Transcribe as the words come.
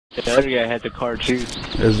The other guy had the car too.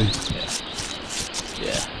 Is he? Yeah.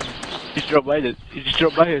 Yeah. He just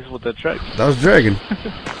drove by us with the truck. That was Dragon.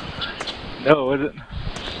 No, it wasn't.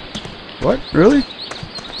 What? Really?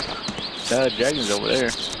 No, Dragon's over there.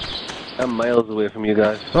 I'm miles away from you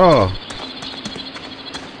guys. Oh.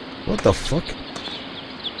 What the fuck?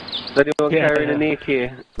 Is anyone carrying an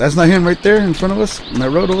AK? That's not him right there in front of us? On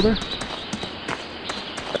that road over there?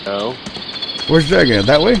 No. Where's Dragon?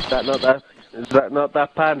 That way? Is that not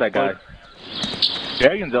that panda guy?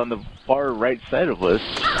 Dragon's on the far right side of us.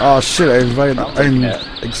 Oh shit, I invited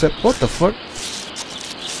except what the fuck?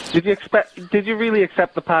 Did you really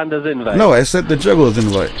accept the panda's invite? No, I said the Juggler's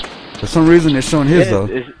invite. For some reason it's showing his though.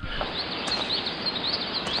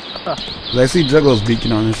 I see Juggler's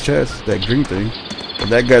beacon on his chest, that green thing. But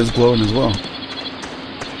that guy's glowing as well.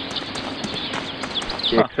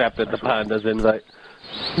 You accepted the panda's invite.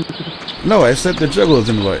 No, I said the Juggler's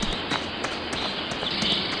invite.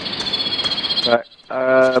 Right,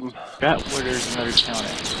 That where there's another town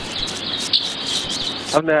at.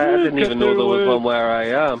 I didn't even know there was one where I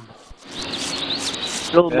am.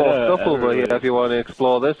 Still more stuff over here if you want to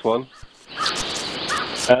explore this one.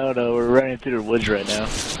 I don't know, we're running through the woods right now.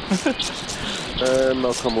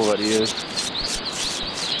 I'll come over to you.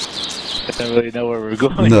 I don't really know where we're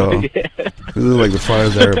going. No. This is like the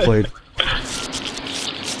fires I ever played.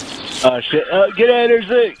 Oh shit, get out of there,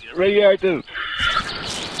 sick! Radioactive!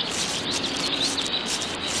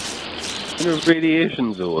 In a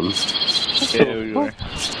radiation zone. Yeah, we were.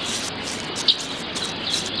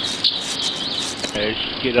 Alright,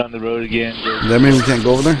 just get on the road again. Does that mean we can't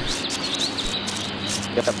go over there?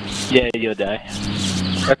 Yep. Yeah, you'll die.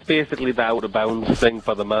 That's basically the out of bounds thing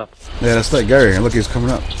for the map. Yeah, that's that Gary. Look, he's coming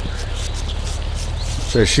up.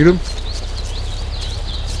 Should I shoot him?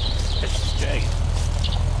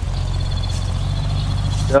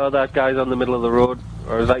 No, that guy's on the middle of the road.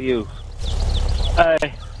 Or is that you? Hi.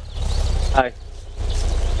 Hi.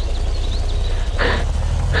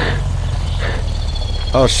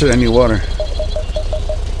 Oh shit, I need water.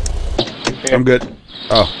 Here. I'm good.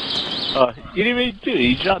 Oh. Oh, you didn't even do it,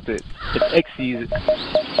 you dropped it. It's X-E's.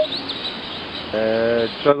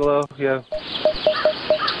 Juggalo, yeah.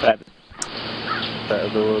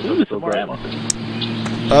 Ooh, some more ammo.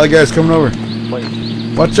 Oh, the guy's coming over. Wait.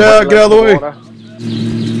 Watch out, get out of the way.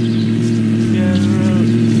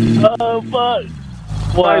 Oh, fuck.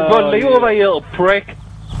 Why, run me over, you little prick.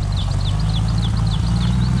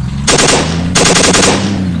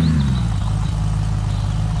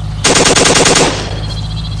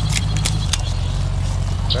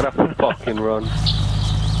 Gotta fucking run.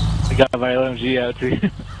 I got my LMG out too.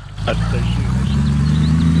 I started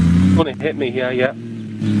shooting. Gonna hit me here, yeah.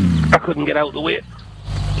 I couldn't get out the way.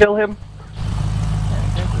 Kill him.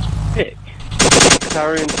 Pick.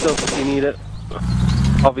 Carrying stuff if you need it.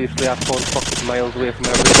 Obviously, I've gone fucking miles away from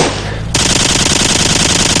everything.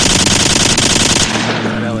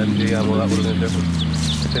 LMG ammo, that would have been a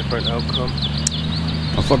different outcome.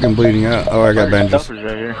 I'm fucking bleeding out. Oh, I got bandages. Stuff is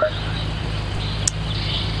right here.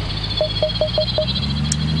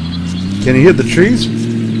 Can he hit the trees?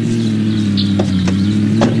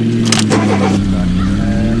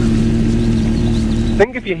 I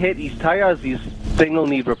think if you hit these tires, these thing will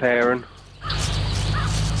need repairing.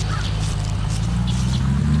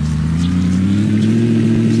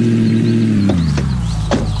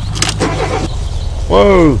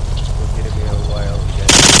 Whoa!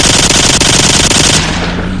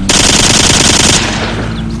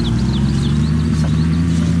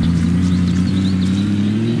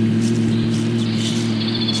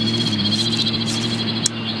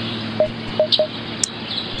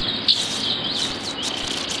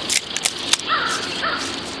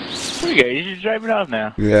 There you go, you're just driving off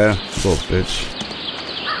now. Yeah, little bitch.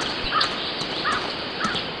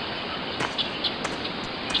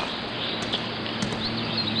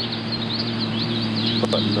 I've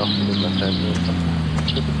got nothing in my head.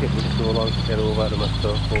 It took me so long to get over to my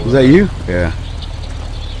stuff. Is that you? Yeah.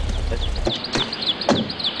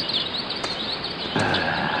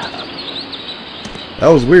 That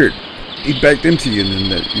was weird. He backed into you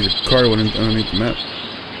and then your car went underneath the map.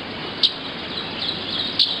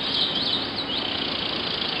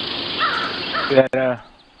 Yeah,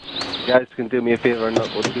 you guys can do me a favor and not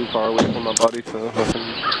go too far away from my body so I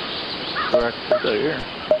can direct So here.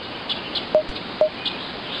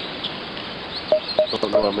 I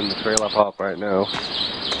don't know, I'm in the trailer park right now.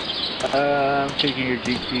 I'm taking your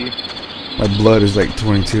GT. My blood is like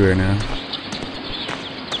 22 right now.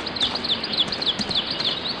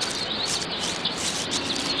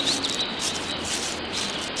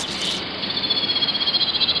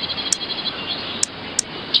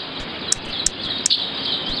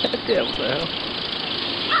 Yeah, what the hell?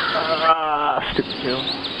 Ah, stupid kill.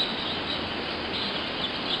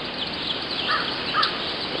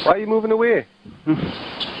 Why are you moving away?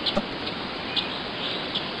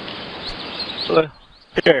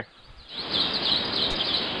 Here.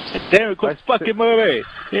 Damn it, quit fucking moving!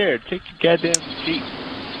 Here, take your goddamn sheet.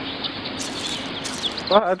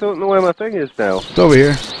 What? I don't know where my thing is now. It's over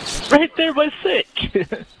here. Right there by sick!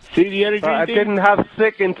 See the other green I thing? didn't have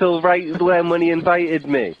sick until right when he invited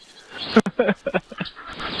me.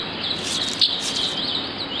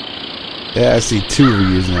 Yeah, I see 2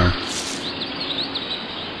 reviews now.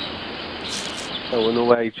 Oh, we know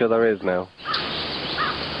where each other is now.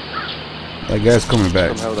 That guy's coming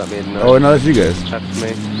back. Somehow that made noise. Oh, no, that's you guys. That's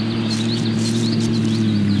me.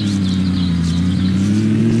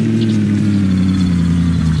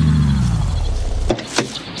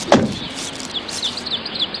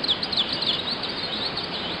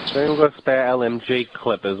 Then we've got a spare LMG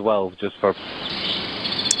clip as well, just for...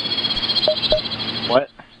 What?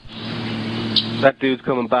 That dude's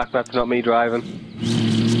coming back, that's not me driving.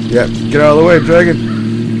 Yep, get out of the way, Dragon.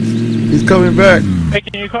 He's coming back. Back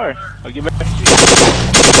in your car. I'll get back to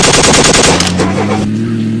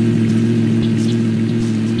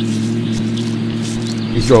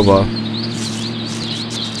you. He drove off.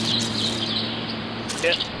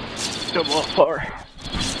 Yep. Come on, far.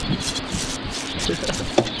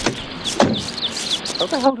 How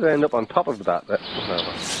the hell did I end up on top of that?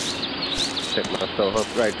 Whatever. Pick myself up.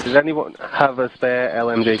 Right, does anyone have a spare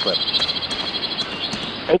LMG clip?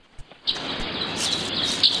 Nope.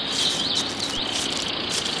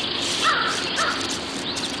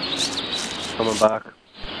 Coming back.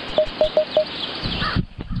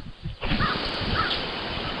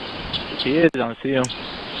 He is, I don't see him.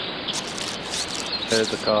 There's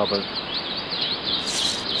the carbon.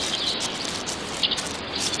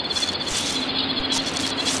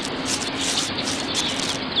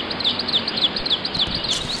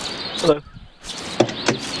 Hello.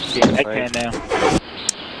 Yeah, I can now.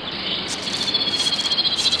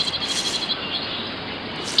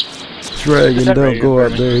 Dragon, don't go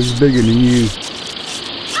out there. He's bigger than you.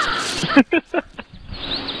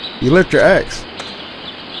 You left your axe.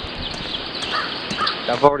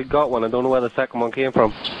 I've already got one. I don't know where the second one came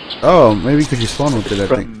from. Oh, maybe because you spawned with it, I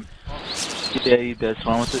think. Yeah, he does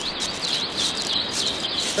spawn with it.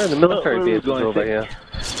 Oh, the military base is going over here.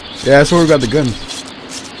 Yeah, that's where we got the guns.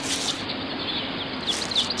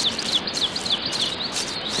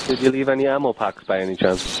 Did you leave any ammo packs by any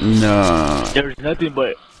chance? Nah. There's nothing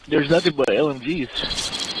but LMGs.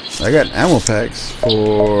 I got ammo packs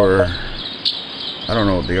for... I don't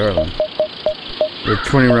know what they are though. They're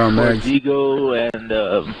 20 round mags. Digo and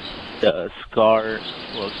the Scar.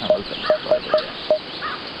 Well, it's not like a Scar, but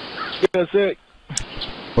yeah. That's it.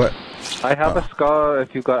 What? I have a Scar.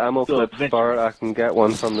 If you've got ammo clips adventure. for it, I can get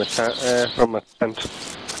one from the from a tent.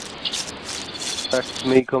 That's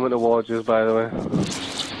me coming towards you, by the way.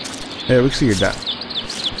 Hey, we can see your dot.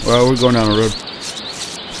 Well, we're going down the road.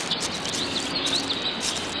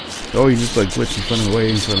 Oh, you just like glitched in front of the way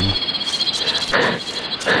in front of me.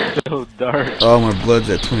 So dark. Oh, my blood's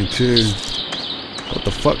at 22. What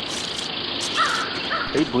the fuck?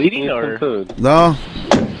 Are you bleeding Need or? some food. No,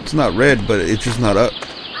 it's not red, but it's just not up.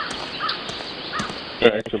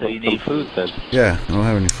 Yeah, So so you some need food then. Yeah, I don't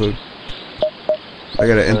have any food. I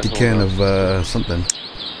got an empty can of something.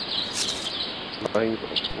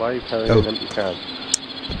 Why are you carrying Oh. an empty can?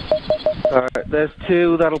 Alright, there's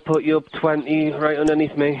 2. That'll put you up 20 right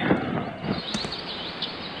underneath me.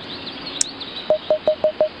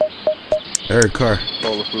 I heard a car.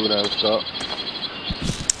 All the food I've got.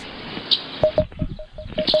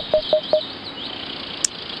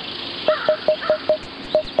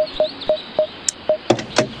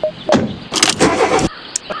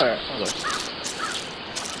 Alright, hold on.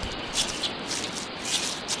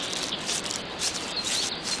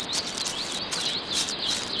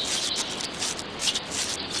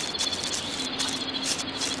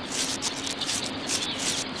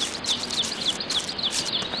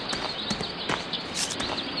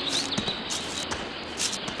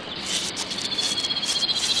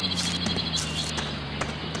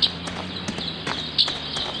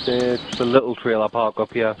 It's a little trailer park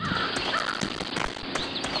up here.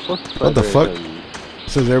 What the fuck? It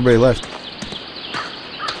says everybody left.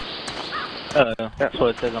 That's what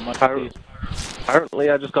it says on my Apparently, apparently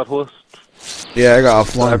I just got host. Yeah, I got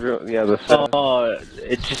offline. Yeah, the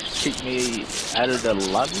it just kicked me out of the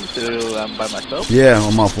lobby, so I'm by myself. Yeah,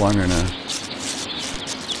 I'm offline right now.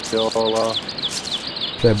 still,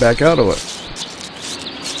 Should I back out or what?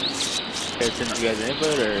 Send you guys an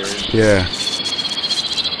input or? Yeah.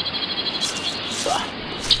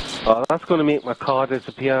 Oh, that's going to make my car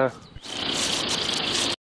disappear.